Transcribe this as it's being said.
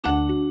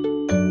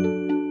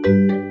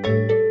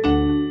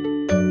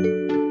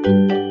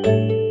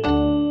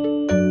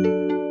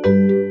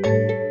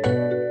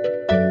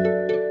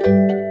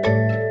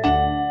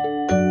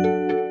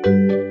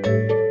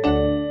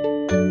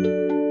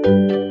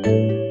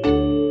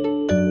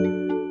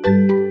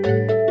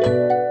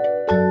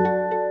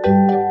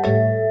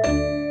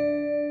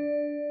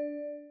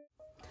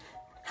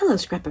Hello,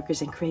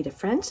 scrapbookers and creative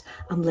friends.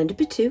 I'm Linda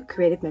Patu,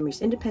 Creative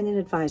Memories Independent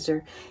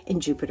Advisor in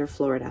Jupiter,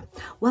 Florida.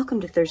 Welcome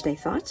to Thursday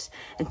Thoughts,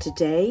 and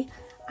today,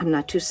 I'm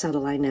not too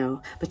subtle, I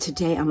know, but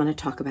today I'm going to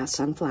talk about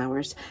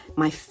sunflowers.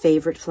 My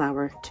favorite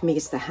flower. To me,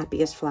 it's the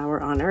happiest flower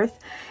on earth,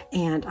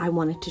 and I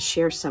wanted to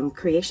share some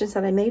creations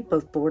that I made,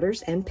 both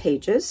borders and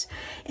pages,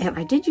 and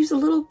I did use a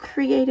little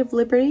creative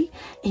liberty,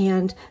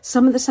 and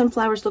some of the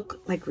sunflowers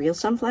look like real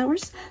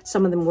sunflowers.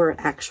 Some of them were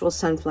actual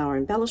sunflower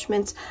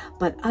embellishments,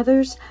 but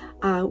others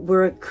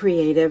were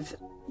creative,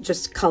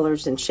 just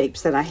colors and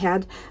shapes that I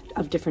had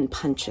of different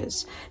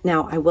punches.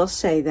 Now, I will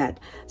say that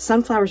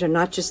sunflowers are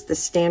not just the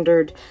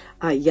standard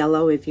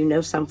yellow. If you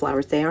know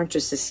sunflowers, they aren't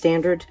just the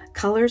standard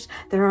colors.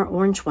 There are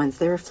orange ones.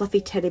 There are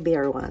fluffy teddy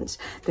bear ones.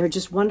 There are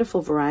just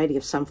wonderful variety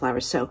of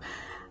sunflowers. So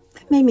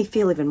it made me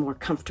feel even more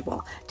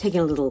comfortable taking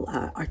a little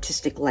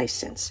artistic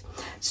license.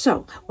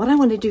 So what I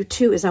want to do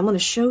too is I want to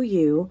show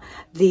you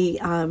the,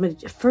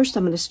 first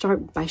I'm going to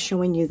start by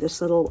showing you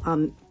this little,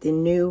 the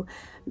new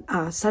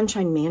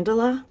Sunshine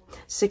Mandala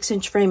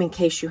 6-inch frame in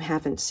case you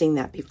haven't seen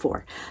that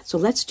before. So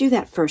let's do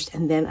that first,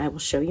 and then I will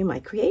show you my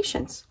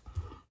creations.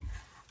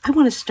 I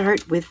want to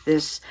start with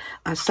this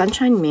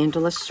Sunshine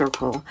Mandala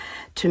circle.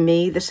 To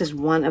me, this is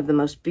one of the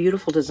most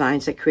beautiful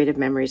designs that Creative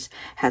Memories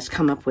has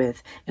come up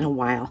with in a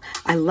while.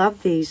 I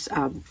love these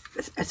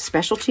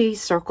specialty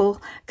circle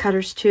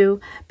cutters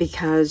too,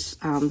 because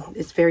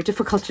it's very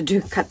difficult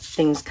to cut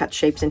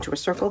shapes into a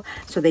circle.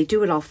 So they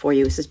do it all for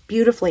you. This is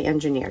beautifully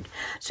engineered.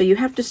 So you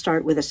have to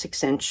start with a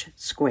 6-inch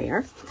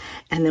square.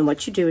 And then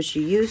what you do is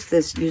you use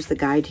the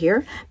guide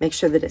here. Make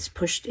sure that it's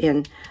pushed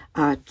in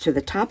to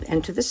the top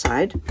and to the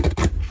side.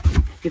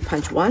 You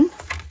punch one.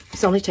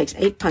 This only takes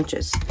 8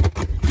 punches.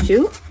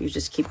 2, you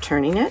just keep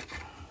turning it.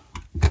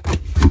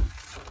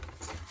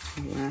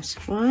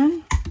 Last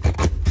one.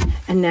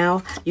 And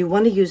now you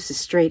want to use the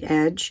straight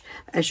edge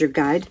as your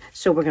guide,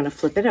 so we're going to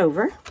flip it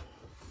over,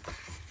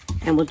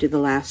 and we'll do the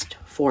last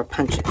 4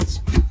 punches.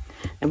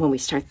 And when we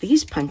start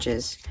these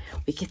punches,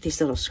 we get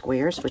these little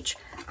squares, which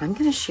I'm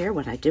going to share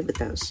what I did with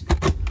those.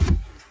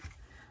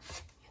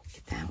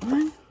 Get that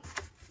one.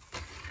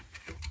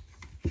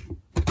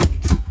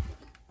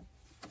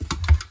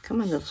 Come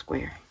on, little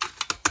square.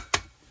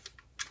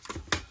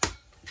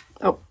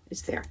 Oh,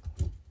 it's there.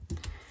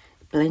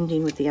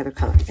 Blending with the other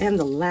color. And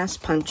the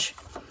last punch,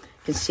 you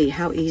can see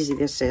how easy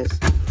this is.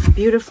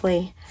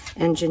 Beautifully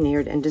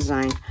engineered and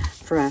designed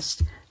for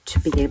us to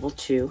be able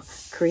to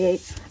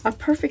create a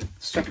perfect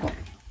circle.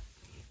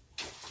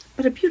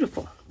 But a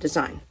beautiful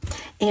design.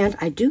 And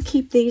I do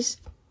keep these.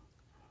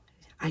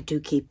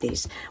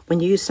 When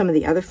you use some of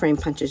the other frame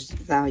punches,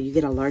 you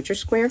get a larger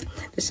square.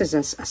 This is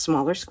a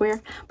smaller square,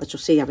 but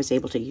you'll see I was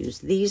able to use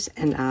these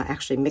and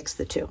actually mix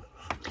the two.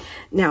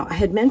 Now, I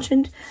had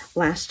mentioned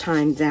last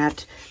time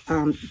that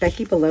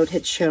Becky Belote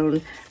had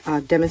shown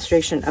a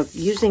demonstration of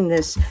using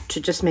this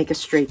to just make a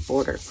straight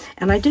border.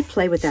 And I did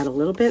play with that a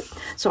little bit.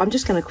 So I'm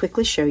just going to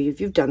quickly show you. If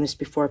you've done this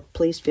before,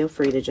 please feel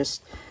free to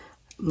just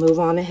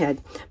move on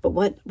ahead. But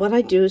what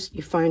I do is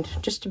you find,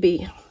 just to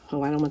be,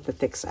 oh, I don't want the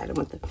thick side. I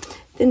want the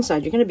thin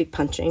side. You're going to be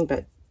punching,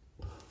 but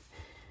I'm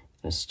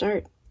going to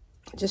start,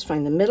 just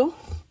find the middle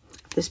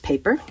of this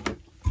paper.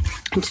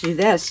 And to do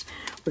this,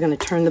 we're going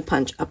to turn the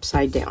punch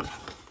upside down.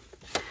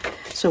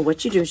 So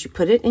what you do is you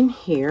put it in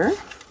here,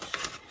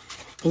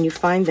 and you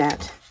find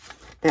that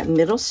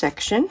middle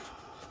section,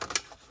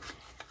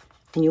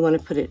 and you want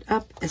to put it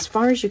up as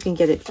far as you can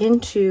get it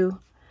into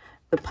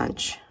the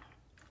punch.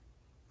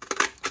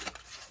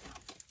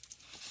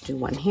 Do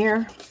one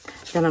here.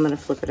 Then I'm going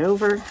to flip it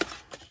over.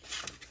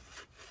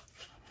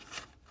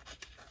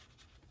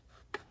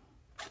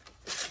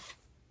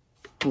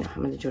 No,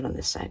 I'm going to do it on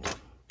this side.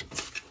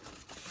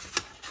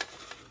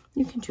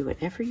 You can do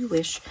whatever you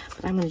wish,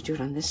 but I'm going to do it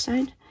on this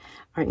side.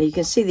 All right, now you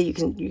can see that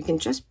you can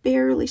just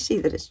barely see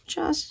that it's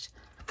just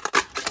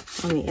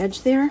on the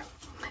edge there.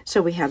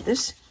 So we have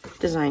this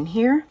design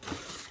here,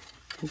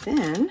 and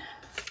then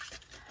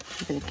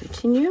I'm going to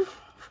continue.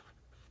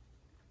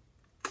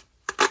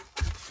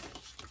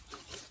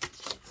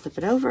 Flip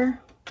it over.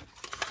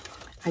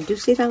 I do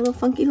see that little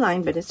funky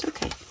line, but it's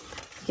okay.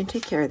 You can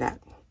take care of that.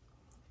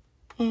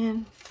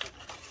 And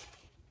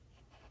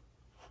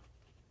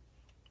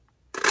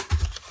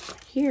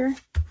here,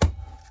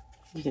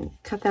 you can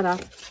cut that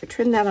off or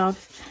trim that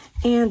off.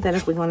 And then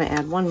if we want to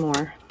add one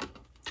more,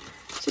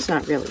 this is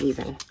not really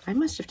even. I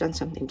must have done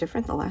something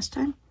different the last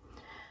time,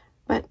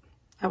 but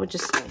I would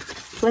just say,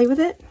 play with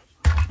it,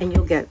 and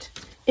you'll get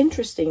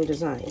interesting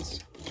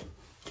designs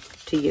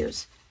to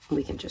use.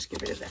 We can just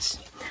get rid of this.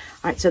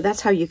 All right, so that's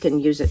how you can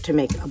use it to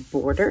make a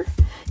border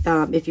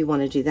if you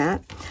want to do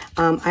that.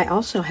 I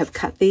also have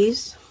cut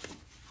these.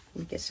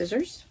 Let me get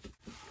scissors.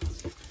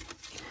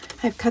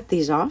 I've cut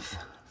these off.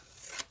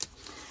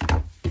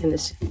 And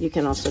this you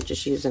can also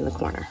just use in the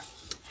corner.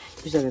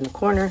 Use it in the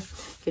corner.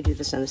 You could do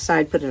this on the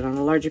side, put it on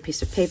a larger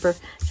piece of paper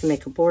to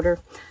make a border.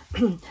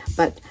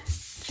 But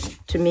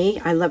to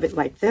me, I love it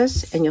like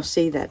this, and you'll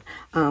see that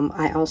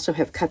I also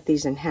have cut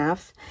these in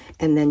half,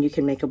 and then you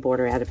can make a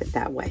border out of it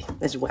that way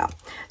as well.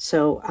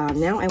 So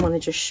now I want to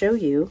just show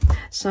you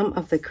some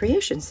of the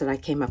creations that I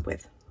came up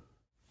with.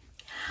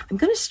 I'm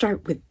going to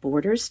start with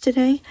borders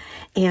today,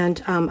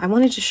 and I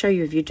wanted to show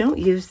you, if you don't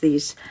use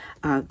these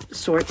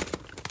sort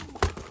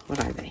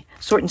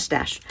and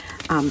stash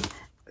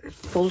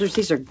folders,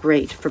 these are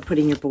great for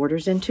putting your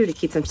borders into to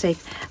keep them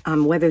safe,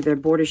 whether they're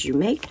borders you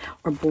make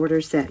or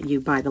borders that you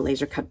buy, the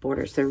laser cut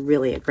borders. They're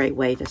really a great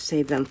way to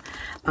save them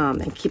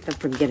and keep them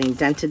from getting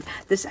dented.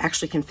 This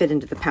actually can fit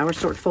into the power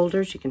sort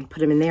folders. You can put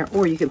them in there,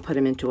 or you can put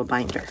them into a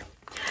binder.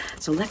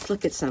 So let's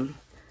look at some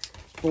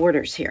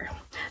borders here.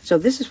 So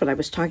this is what I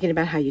was talking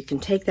about, how you can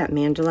take that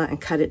mandala and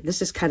cut it.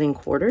 This is cut in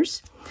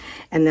quarters,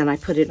 and then I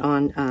put it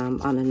on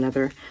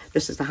another,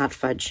 this is the hot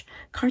fudge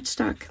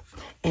cardstock,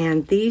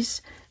 and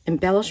these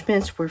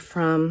embellishments were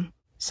from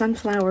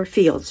Sunflower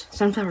Fields,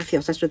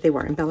 that's what they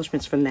were,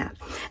 embellishments from that.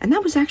 And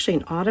that was actually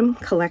an autumn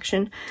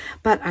collection,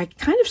 but I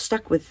kind of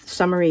stuck with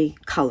summery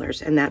colors,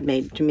 and that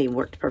made, to me,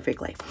 worked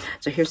perfectly.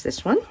 So here's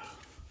this one.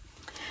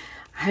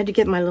 I had to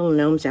get my little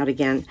gnomes out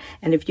again,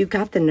 and if you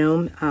got the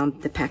gnome,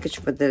 the package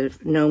for the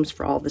gnomes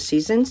for all the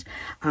seasons,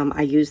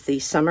 I use the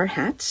summer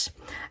hats,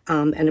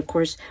 and of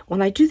course,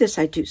 when I do this,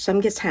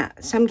 some get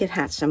hats, some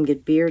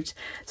get beards,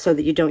 so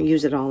that you don't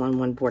use it all on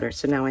one border.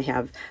 So now I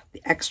have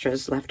the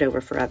extras left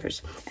over for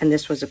others, and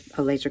this was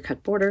a laser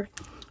cut border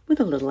with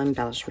a little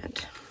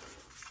embellishment.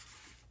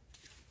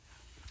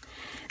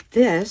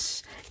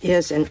 This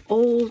is an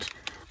old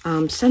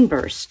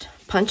sunburst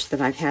punch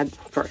that I've had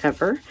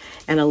forever,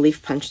 and a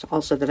leaf punch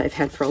also that I've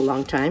had for a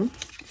long time.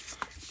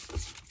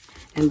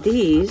 And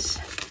these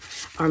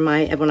are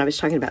my, when I was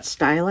talking about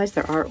stylized,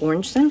 there are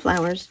orange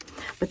sunflowers,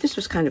 but this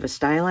was kind of a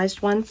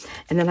stylized one.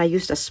 And then I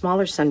used a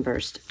smaller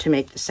sunburst to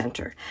make the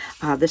center.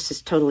 This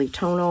is totally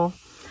tonal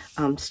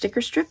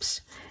sticker strips,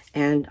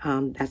 and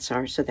that's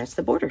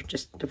the border,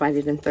 just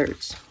divided in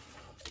thirds.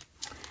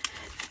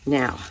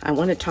 Now, I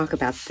want to talk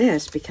about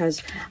this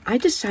because I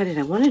decided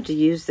I wanted to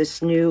use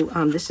this new,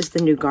 this is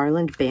the new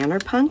Garland Banner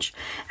punch,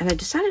 and I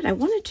decided I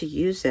wanted to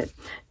use it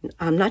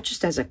not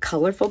just as a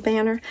colorful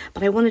banner,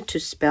 but I wanted to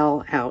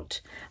spell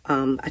out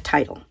a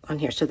title on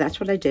here. So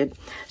that's what I did.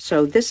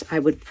 So this I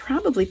would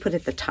probably put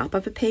at the top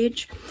of a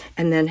page,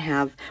 and then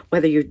have,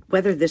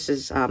 whether this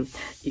is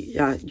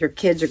your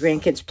kids or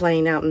grandkids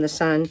playing out in the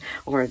sun,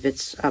 or if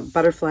it's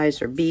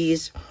butterflies or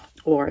bees,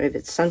 or if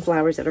it's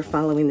sunflowers that are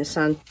following the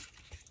sun,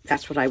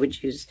 that's what I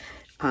would use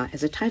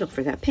as a title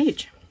for that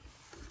page.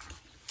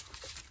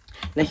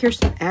 Now here's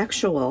some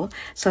actual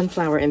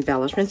sunflower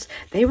embellishments.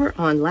 They were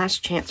on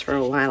last chance for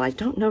a while. I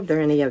don't know if there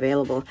are any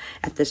available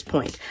at this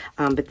point,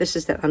 but this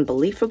is the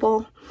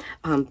Unbelievable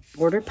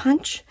border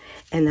punch,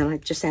 and then I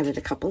just added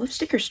a couple of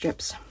sticker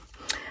strips.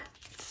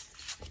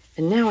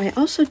 And now I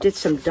also did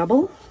some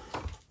double.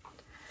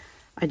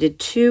 I did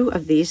 2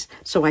 of these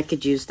so I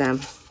could use them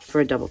for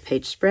a double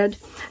page spread.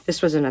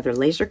 This was another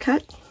laser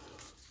cut.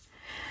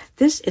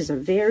 This is a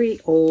very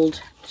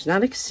old, it's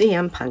not a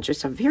CM punch,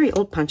 it's a very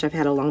old punch I've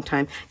had a long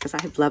time because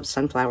I have loved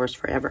sunflowers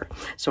forever.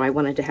 So I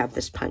wanted to have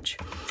this punch.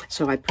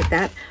 So I put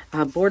that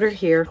border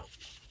here,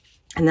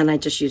 and then I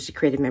just used the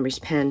Creative Memories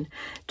pen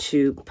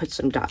to put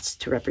some dots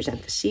to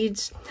represent the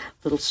seeds,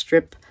 little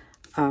strip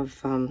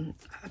of,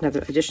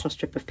 another additional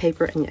strip of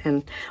paper.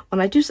 And when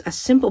I do a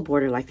simple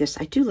border like this,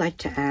 I do like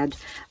to add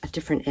a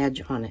different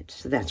edge on it.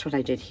 So that's what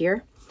I did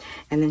here.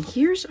 And then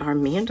here's our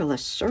mandala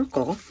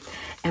circle,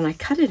 and I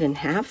cut it in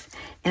half,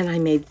 and I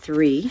made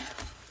 3.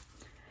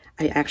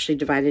 I actually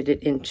divided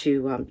it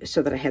into,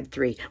 so that I had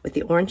 3, with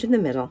the orange in the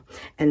middle,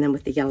 and then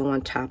with the yellow on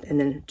top, and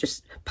then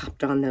just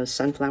popped on those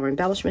sunflower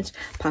embellishments,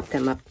 popped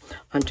them up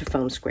onto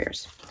foam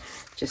squares,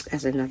 just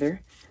as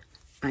another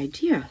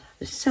idea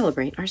to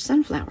celebrate our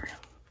sunflower.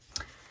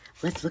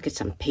 Let's look at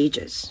some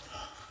pages.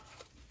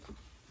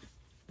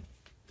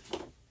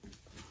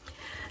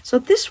 So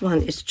this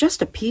one is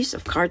just a piece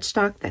of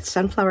cardstock, that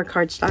sunflower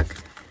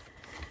cardstock.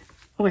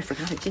 Oh, I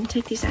forgot, I didn't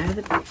take these out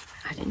of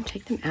I didn't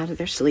take them out of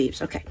their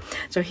sleeves. Okay,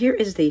 so here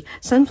is the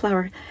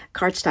sunflower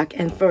cardstock,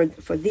 and for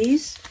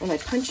these, when I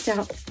punched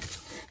out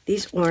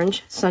these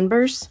orange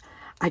sunbursts,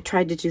 I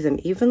tried to do them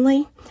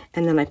evenly,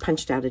 and then I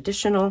punched out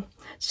additional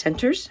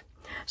centers,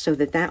 so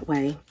that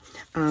way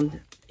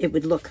it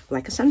would look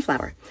like a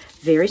sunflower.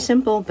 Very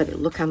simple, but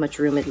look how much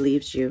room it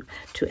leaves you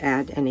to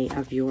add any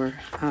of your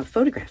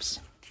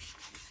photographs.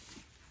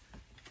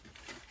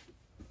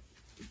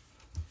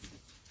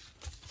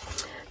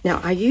 Now,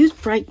 I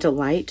used Bright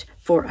Delight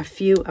for a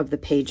few of the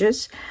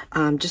pages,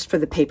 just for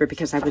the paper,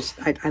 because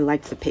I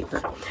liked the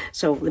paper.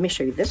 So let me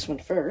show you this one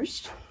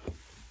first.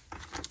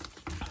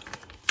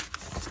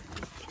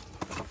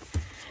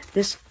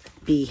 This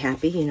bee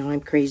happy. You know,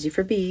 I'm crazy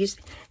for bees,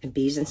 and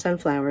bees and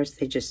sunflowers,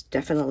 they just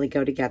definitely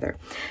go together.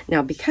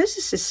 Now, because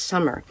this is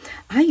summer,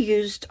 I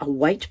used a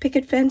white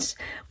picket fence.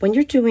 When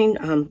you're doing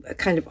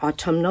kind of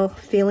autumnal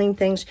feeling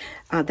things,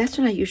 that's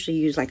when I usually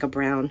use like a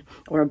brown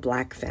or a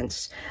black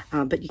fence.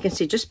 But you can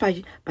see just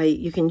by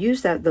you can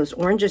use those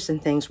oranges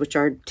and things, which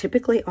are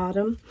typically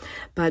autumn,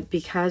 but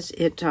because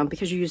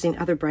you're using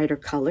other brighter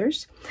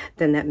colors,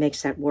 then that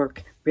makes that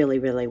work really,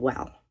 really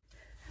well.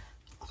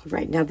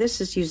 Right, now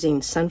this is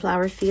using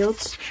sunflower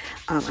fields.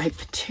 I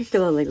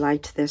particularly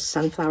liked this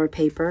sunflower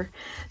paper,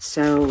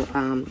 so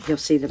you'll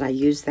see that I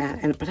use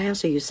that, but I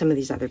also use some of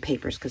these other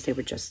papers because they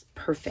were just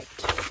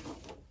perfect.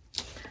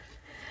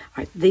 All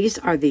right,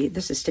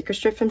 this is sticker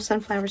strip from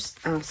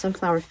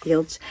sunflower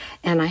fields,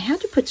 and I had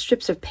to put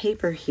strips of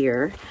paper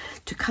here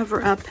to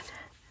cover up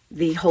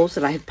the holes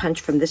that I had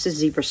punched from. This is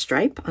zebra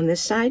stripe on this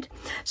side.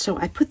 So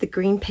I put the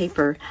green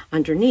paper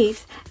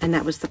underneath, and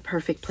that was the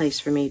perfect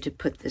place for me to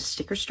put this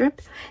sticker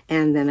strip.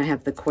 And then I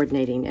have the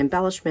coordinating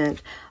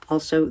embellishment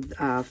also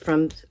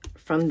from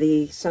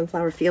the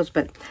sunflower fields,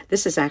 but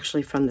this is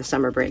actually from the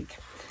summer break.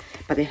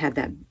 But it had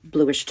that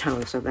bluish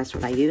tone, so that's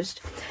what I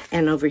used.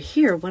 And over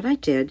here, what I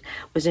did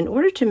was, in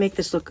order to make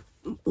this look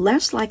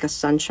less like a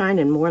sunshine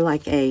and more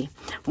like a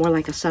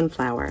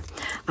sunflower,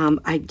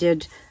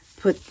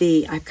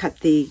 I cut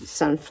the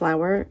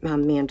sunflower,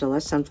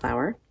 mandala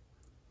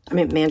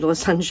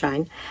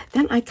sunshine.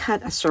 Then I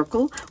cut a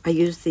circle. I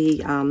used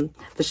the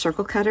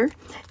circle cutter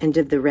and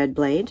did the red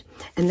blade.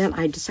 And then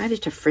I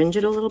decided to fringe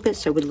it a little bit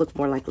so it would look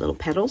more like little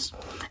petals.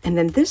 And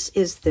then this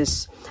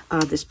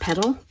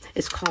petal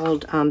is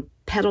called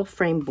petal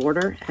frame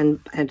border, and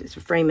it's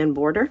a frame and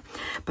border,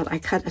 but I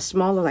cut a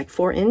smaller, like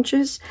 4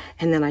 inches,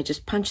 and then I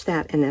just punched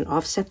that and then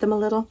offset them a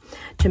little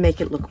to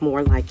make it look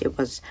more like it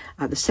was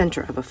the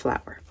center of a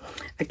flower.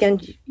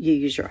 Again, you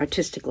use your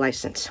artistic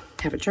license.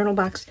 Have a journal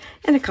box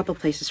and a couple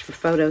places for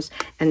photos,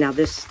 and now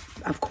this,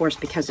 of course,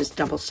 because it's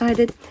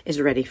double-sided, is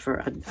ready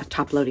for a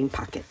top-loading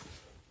pocket.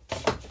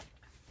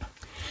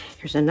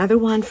 Here's another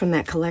one from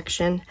that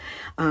collection,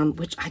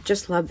 which I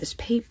just love this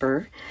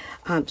paper.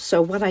 So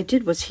what I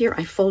did was, here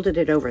I folded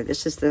it over.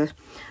 This is the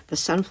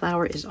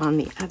sunflower is on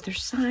the other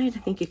side. I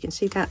think you can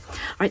see that.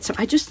 All right, so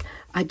I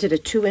did a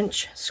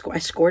 2-inch, I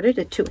scored it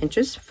at 2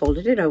 inches,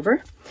 folded it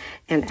over,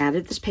 and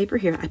added this paper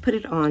here. I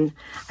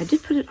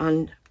did put it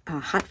on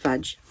hot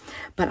fudge,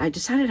 but I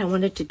decided I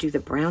wanted to do the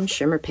brown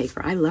shimmer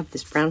paper. I love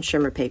this brown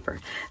shimmer paper.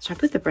 So I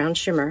put the brown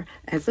shimmer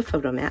as the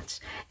photo mats,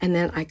 and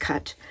then I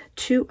cut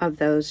 2 of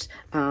those,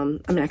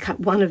 I cut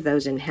 1 of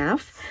those in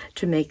half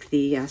to make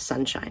the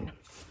sunshine.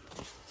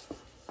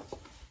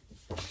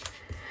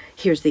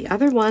 Here's the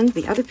other one,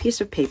 the other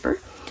piece of paper,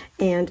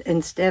 and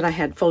instead I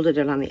had folded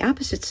it on the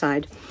opposite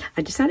side.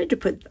 I decided to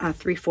put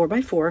 3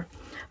 4x4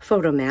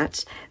 photo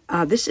mats.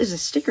 This is a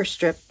sticker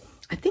strip.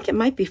 I think it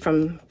might be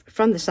from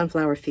the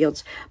sunflower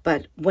fields,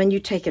 but when you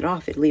take it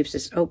off, it leaves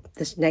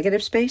this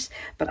negative space,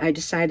 but I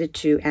decided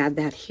to add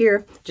that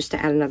here just to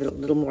add another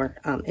little more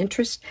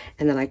interest,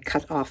 and then I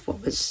cut off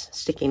what was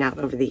sticking out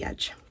over the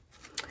edge.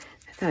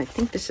 I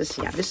think this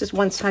is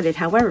one-sided.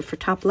 However, for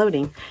top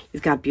loading,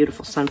 you've got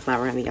beautiful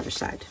sunflower on the other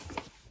side.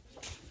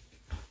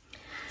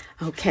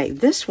 Okay,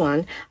 this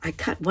one, I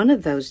cut one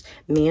of those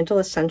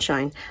mandala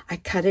sunshine. I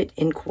cut it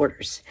in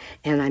quarters,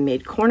 and I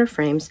made corner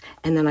frames,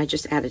 and then I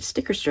just added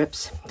sticker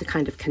strips to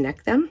kind of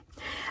connect them.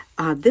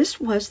 This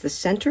was the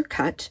center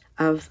cut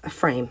of a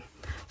frame.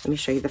 Let me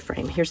show you the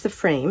frame. Here's the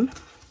frame.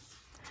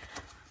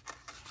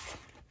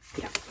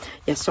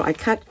 Yeah. So I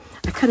cut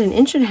an 1.5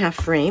 inch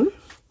frame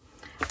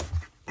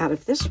out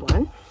of this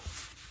one,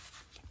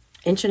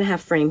 1.5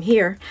 inch frame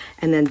here,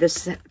 and then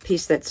this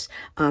piece that's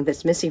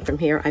missing from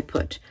here, I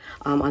put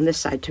on this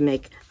side to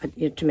make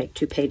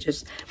 2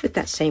 pages with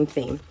that same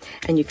theme.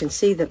 And you can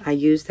see that I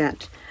use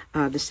that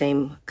the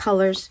same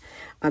colors.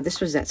 This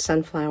was the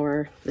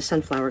sunflower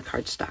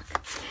cardstock,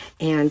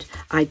 and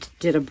I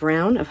did a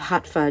brown of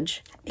hot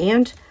fudge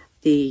and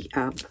the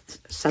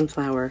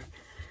sunflower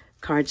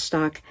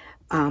cardstock.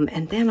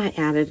 And then I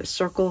added a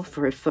circle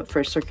for a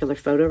circular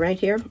photo right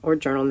here, or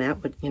journal mat,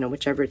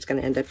 whichever it's going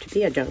to end up to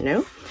be. I don't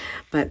know,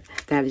 but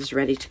that is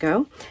ready to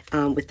go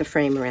with the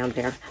frame around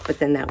there. But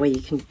then that way you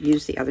can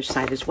use the other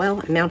side as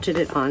well. I mounted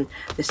it on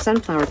the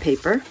sunflower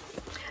paper,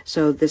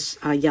 so this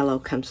yellow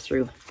comes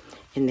through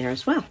in there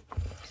as well.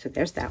 So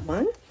there's that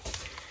one.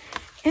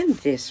 And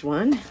this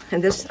one,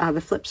 and this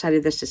the flip side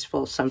of this is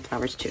full of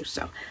sunflowers too.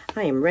 So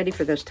I am ready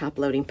for those top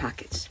loading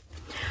pockets.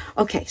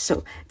 Okay,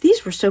 so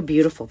these were so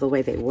beautiful the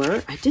way they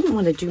were. I didn't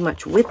want to do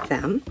much with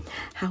them.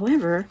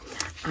 However,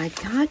 I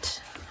got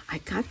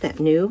that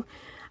new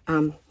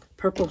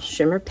purple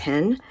shimmer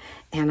pen,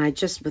 and I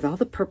just, with all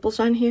the purples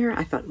on here,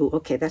 I thought, ooh,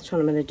 okay, that's what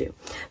I'm going to do.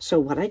 So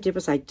what I did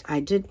was I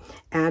did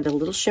add a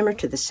little shimmer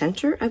to the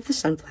center of the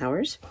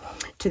sunflowers,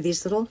 to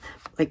these little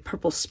like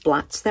purple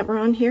splots that were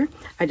on here.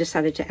 I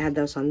decided to add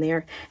those on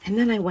there, and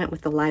then I went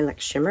with the lilac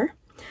shimmer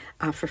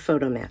for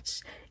photo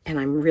mats. And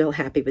I'm real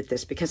happy with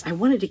this because I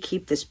wanted to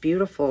keep this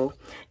beautiful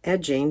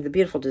edging, the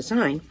beautiful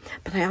design,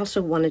 but I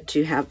also wanted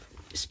to have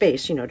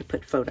space, you know, to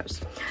put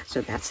photos.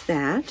 So that's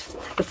that.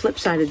 The flip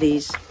side of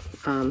these,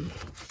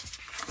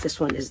 this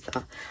one is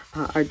the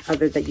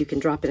other that you can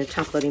drop in a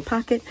top-loading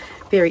pocket.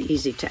 Very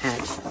easy to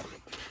add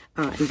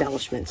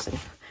embellishments and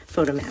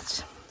photo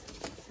mats.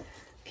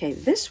 Okay,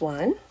 this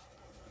one,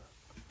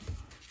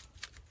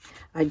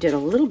 I did a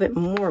little bit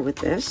more with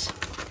this.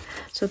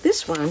 So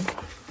this one,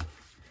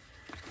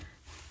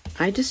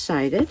 I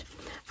decided,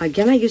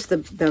 again, I used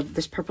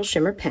this purple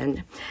shimmer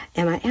pen,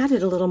 and I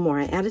added a little more.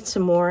 I added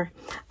some more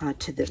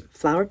to the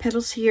flower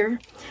petals here,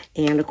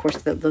 and of course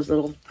those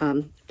little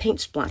paint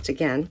spots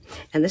again,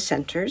 and the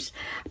centers.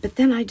 But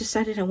then I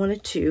decided I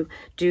wanted to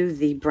do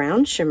the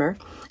brown shimmer,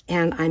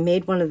 and I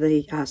made one of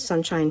the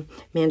Sunshine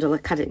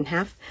Mandala, cut it in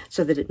half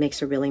so that it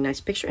makes a really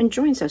nice picture and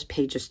joins those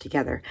pages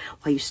together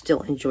while you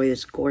still enjoy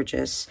this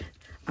gorgeous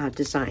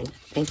design.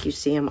 Thank you,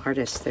 CM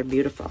artists. They're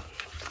beautiful.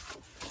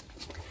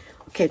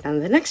 Okay, now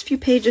the next few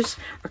pages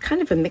are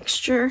kind of a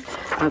mixture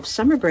of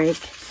summer break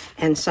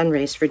and sun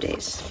rays for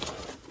days.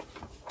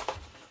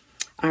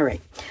 All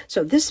right,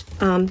 so this,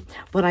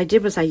 what I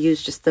did was I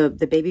used just the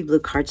baby blue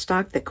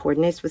cardstock that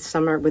coordinates with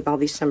summer, with all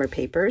these summer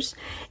papers,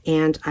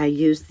 and I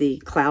used the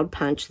cloud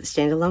punch, the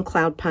standalone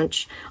cloud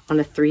punch on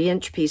a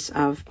 3-inch piece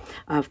of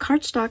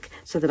cardstock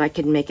so that I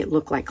could make it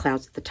look like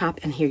clouds at the top.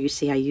 And here you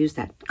see I used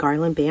that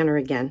Garland Banner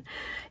again.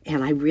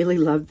 And I really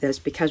love this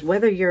because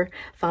whether you're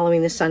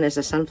following the sun as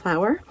a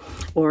sunflower,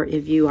 or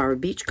if you are a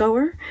beach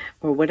goer,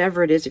 or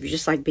whatever it is, if you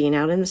just like being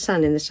out in the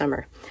sun in the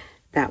summer,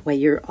 that way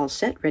you're all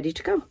set, ready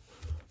to go.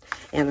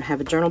 And I have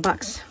a journal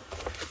box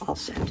all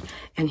set.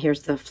 And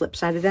here's the flip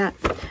side of that,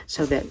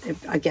 so that,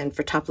 again,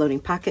 for top loading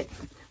pocket,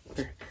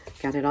 we've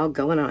got it all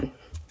going on.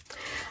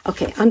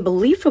 Okay,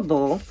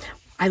 Unbelievable.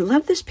 I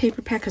love this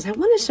paper pack because I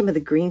wanted some of the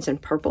greens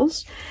and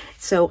purples,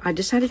 so I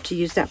decided to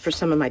use that for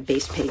some of my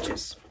base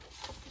pages.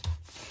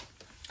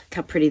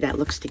 How pretty that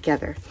looks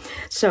together.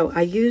 So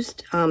I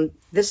used,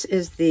 this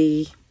is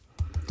the,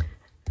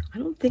 I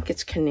don't think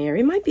it's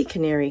canary. It might be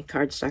canary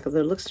cardstock, although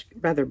it looks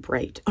rather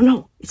bright. Oh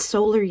no, it's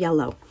solar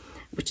yellow,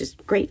 which is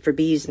great for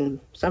bees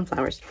and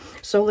sunflowers.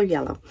 Solar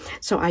yellow.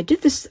 So I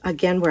did this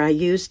again where I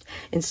used,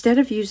 instead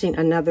of using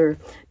another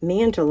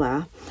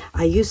mandala,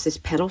 I used this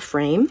petal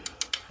frame,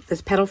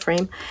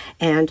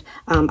 and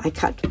I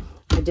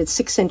did a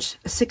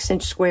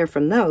 6-inch square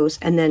from those,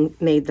 and then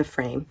made the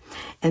frame.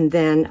 And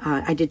then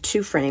I did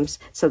 2 frames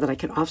so that I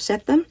could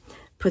offset them,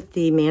 put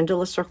the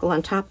mandala circle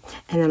on top,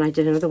 and then I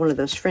did another one of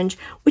those fringe,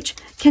 which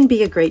can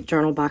be a great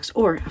journal box,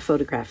 or a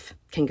photograph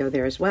can go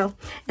there as well.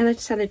 And I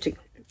decided to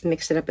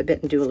mix it up a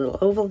bit and do a little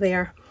oval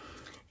there,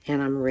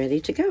 and I'm ready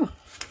to go.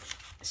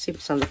 Let's see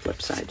what's on the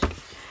flip side.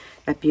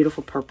 That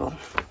beautiful purple.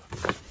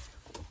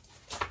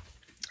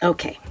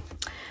 Okay.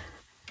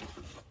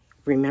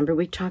 Remember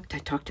I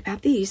talked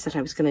about these,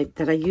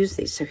 that I use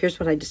these. So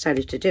here's what I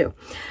decided to do.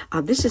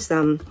 This is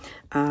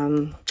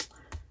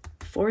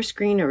forest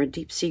green or a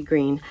deep sea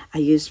green I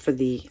used for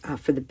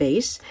the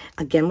base,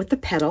 again with the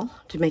petal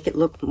to make it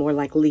look more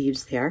like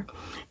leaves there,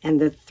 and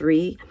the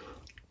 3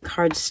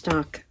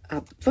 cardstock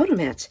photo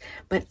mats.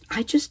 But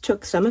I just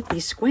took some of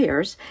these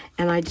squares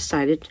and I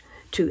decided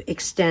to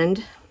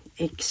extend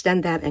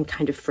that and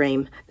kind of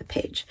frame the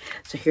page.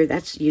 So here,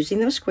 that's using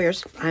those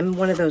squares. I'm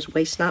one of those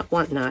waste not,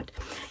 want not.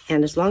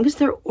 And as long as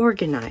they're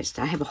organized,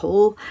 I have a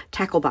whole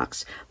tackle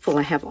box full.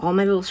 I have all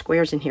my little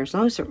squares in here. As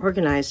long as they're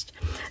organized,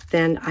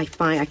 then I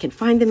can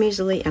find them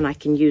easily and I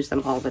can use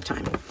them all the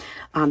time.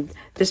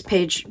 This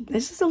page,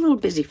 this is a little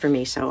busy for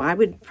me, so I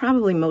would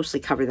probably mostly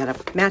cover that up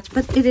with mats,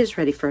 but it is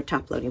ready for a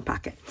top loading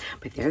pocket.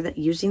 But they're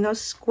using those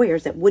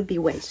squares that would be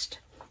waste.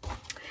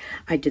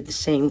 I did the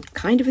same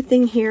kind of a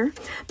thing here,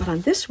 but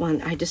on this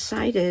one, I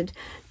decided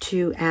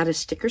to add a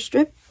sticker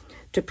strip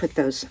to put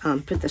those,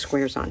 put the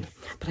squares on.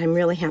 But I'm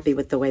really happy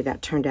with the way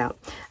that turned out.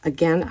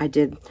 Again, I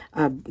did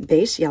a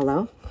base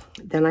yellow,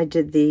 then I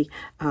did the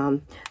a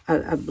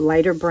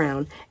lighter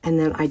brown, and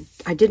then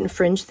I didn't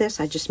fringe this.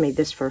 I just made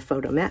this for a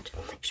photo mat.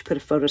 You should put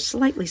a photo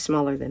slightly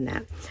smaller than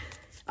that.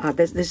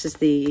 This is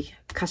the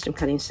custom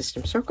cutting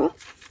system circle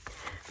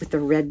with the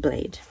red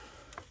blade.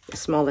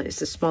 It's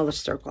the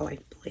smallest circle, I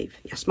believe.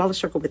 Yeah, smallest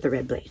circle with the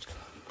red blade.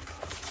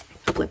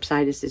 The flip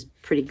side is this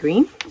pretty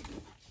green.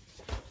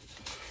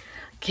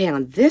 Okay,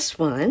 on this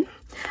one,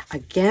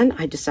 again,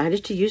 I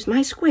decided to use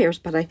my squares,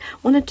 but I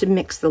wanted to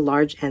mix the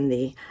large and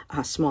the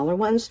smaller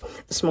ones.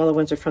 The smaller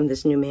ones are from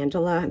this new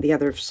mandala, the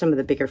other some of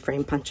the bigger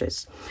frame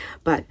punches.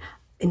 But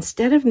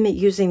instead of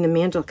using the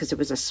mandala, because it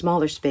was a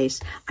smaller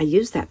space, I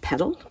used that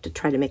petal to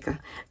try to make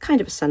a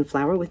kind of a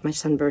sunflower with my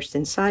sunburst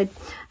inside.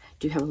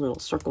 Do have a little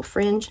circle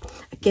fringe.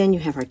 Again, you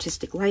have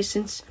artistic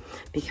license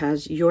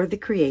because you're the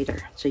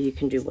creator, so you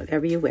can do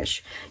whatever you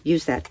wish.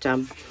 Use that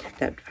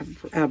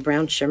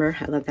brown shimmer.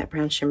 I love that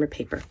brown shimmer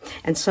paper,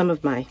 and some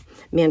of my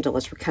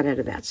mandalas were cut out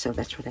of that, so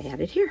that's what I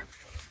added here.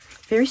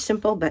 Very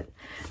simple, but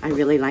I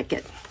really like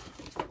it.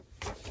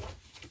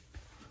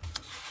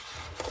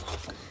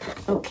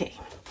 Okay,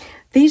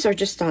 these are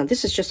just on.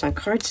 This is just on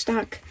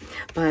cardstock,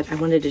 but I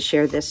wanted to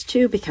share this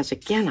too because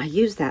again, I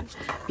use that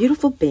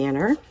beautiful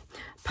banner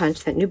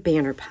punch, that new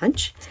banner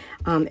punch,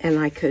 and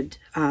I could,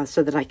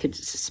 so that I could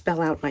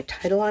spell out my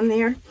title on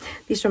there.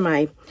 These are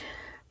my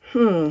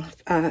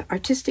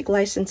artistic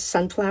license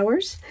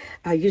sunflowers,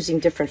 using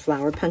different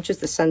flower punches,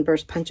 the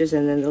sunburst punches,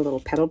 and then the little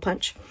petal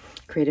punch,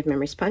 Creative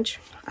Memories punch.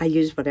 I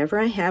use whatever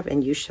I have,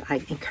 and I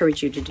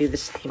encourage you to do the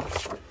same.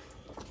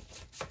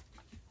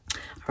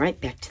 All right,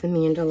 back to the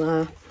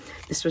mandala.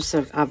 This was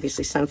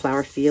obviously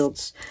Sunflower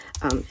Fields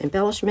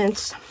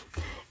embellishments.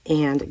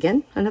 And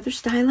again, another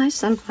stylized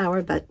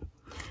sunflower, but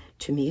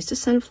to me it's a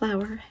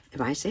sunflower.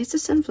 If I say it's a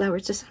sunflower,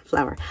 it's a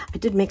sunflower. I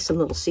did make some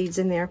little seeds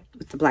in there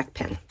with the black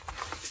pen.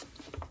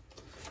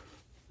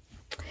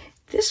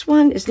 This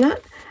one is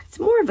not, it's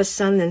more of a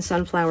sun than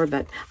sunflower,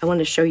 but I want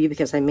to show you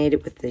because I made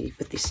it with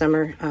the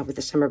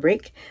summer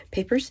break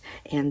papers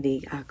and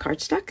the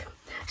cardstock.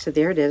 So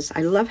there it is.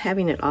 I love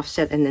having it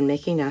offset and then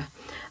making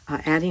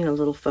adding a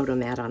little photo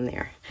mat on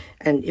there.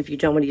 And if you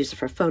don't want to use it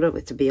for a photo, it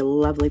would be a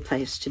lovely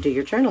place to do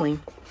your journaling.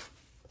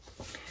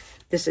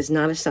 This is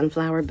not a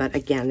sunflower, but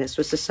again, this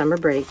was the summer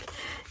break,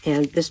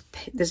 and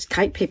this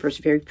kite paper is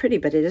very pretty,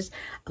 but it is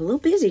a little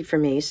busy for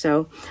me,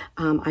 so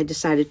I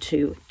decided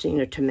to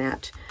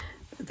mat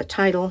the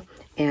title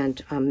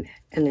and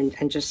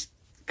just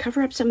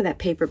cover up some of that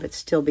paper, but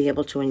still be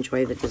able to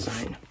enjoy the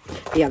design.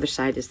 The other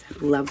side is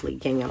that lovely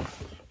gingham.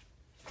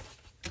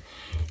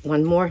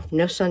 One more,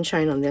 no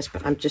sunshine on this,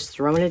 but I'm just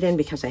throwing it in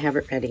because I have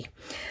it ready.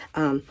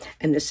 And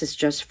this is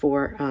just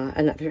for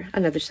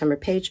another summer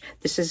page.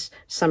 This is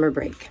summer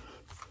break.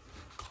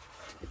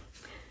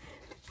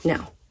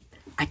 Now,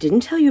 I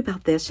didn't tell you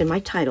about this in my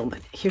title,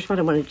 but here's what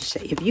I wanted to say.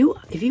 If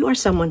you are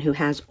someone who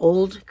has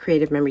old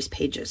Creative Memories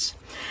pages,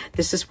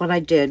 this is what I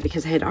did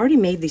because I had already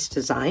made these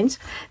designs.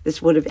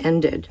 This would have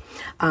ended.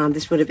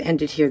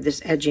 Here.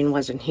 This edging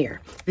wasn't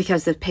here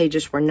because the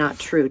pages were not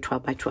true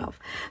 12 by 12.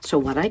 So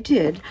what I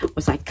did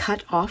was I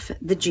cut off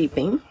the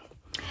jeeping,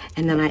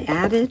 and then I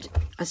added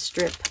a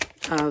strip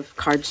of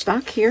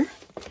cardstock here,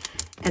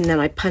 and then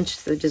I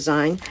punched the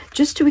design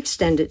just to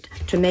extend it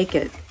to make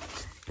it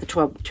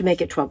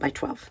 12 by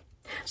 12.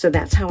 So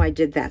that's how I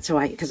did that. So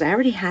because I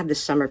already had the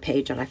summer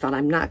page, and I thought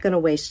I'm not going to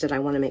waste it. I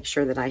want to make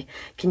sure that I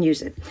can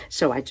use it.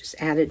 So I just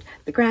added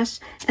the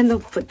grass and the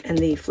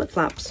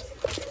flip-flops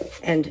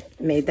and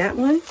made that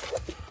one.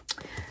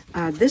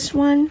 This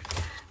one,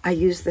 I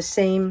used the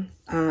same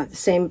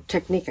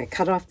technique. I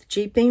cut off the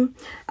jeeping.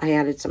 I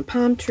added some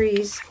palm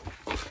trees.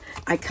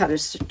 I cut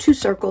two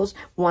circles.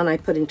 One I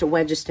put into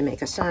wedges to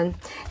make a sun.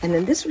 And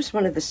then this was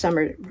one of the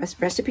summer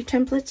recipe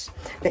templates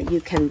that you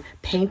can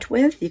paint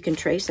with. You can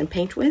trace and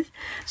paint with.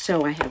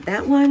 So I have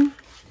that one.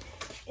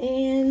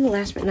 And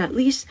last but not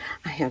least,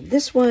 I have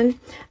this one.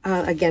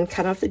 Again,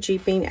 cut off the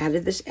jeeping,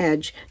 added this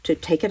edge to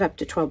take it up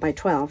to 12 by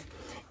 12.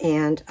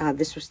 And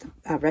this was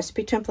the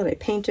recipe template I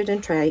painted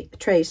and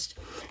traced.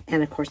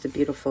 And of course, the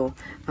beautiful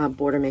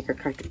Border Maker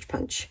cartridge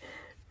punch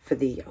for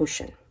the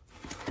ocean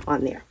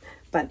on there.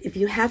 But if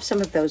you have some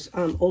of those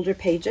older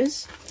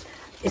pages,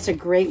 it's a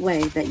great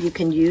way that you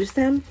can use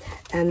them.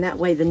 And that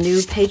way the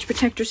new page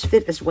protectors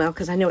fit as well,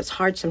 because I know it's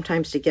hard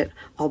sometimes to get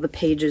all the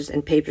pages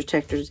and page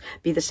protectors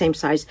be the same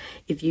size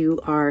if you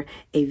are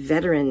a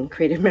veteran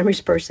Creative Memories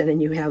person and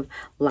you have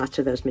lots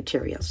of those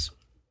materials.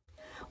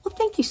 Well,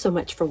 thank you so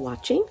much for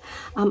watching.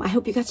 I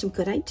hope you got some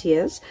good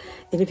ideas.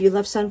 And if you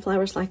love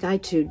sunflowers like I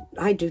do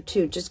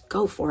too, just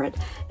go for it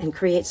and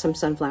create some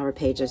sunflower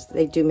pages.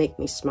 They do make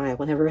me smile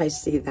whenever I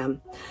see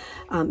them.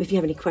 If you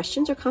have any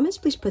questions or comments,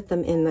 please put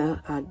them in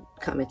the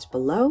comments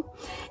below.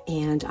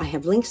 And I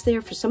have links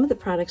there for some of the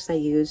products I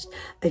used.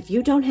 If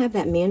you don't have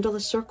that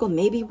mandala circle,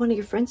 maybe one of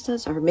your friends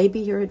does, or maybe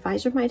your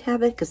advisor might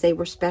have it because they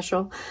were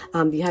special.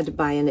 You had to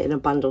buy in a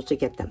bundle to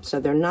get them.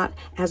 So they're not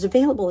as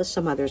available as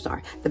some others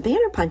are. The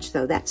banner punch,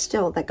 though, that's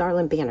still, that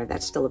Garland banner,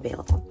 that's still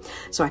available.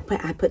 So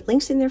I put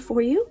links in there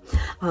for you.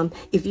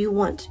 If you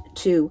want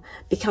to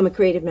become a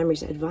Creative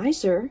Memories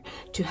advisor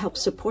to help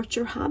support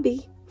your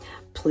hobby,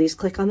 please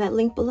click on that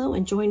link below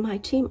and join my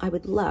team. I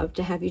would love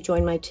to have you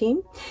join my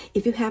team.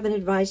 If you have an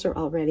advisor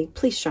already,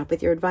 please shop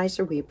with your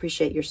advisor. We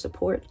appreciate your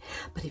support.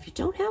 But if you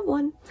don't have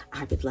one,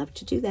 I would love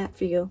to do that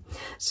for you.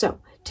 So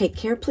take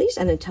care, please.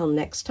 And until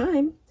next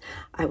time,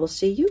 I will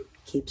see you.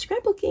 Keep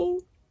scrapbooking.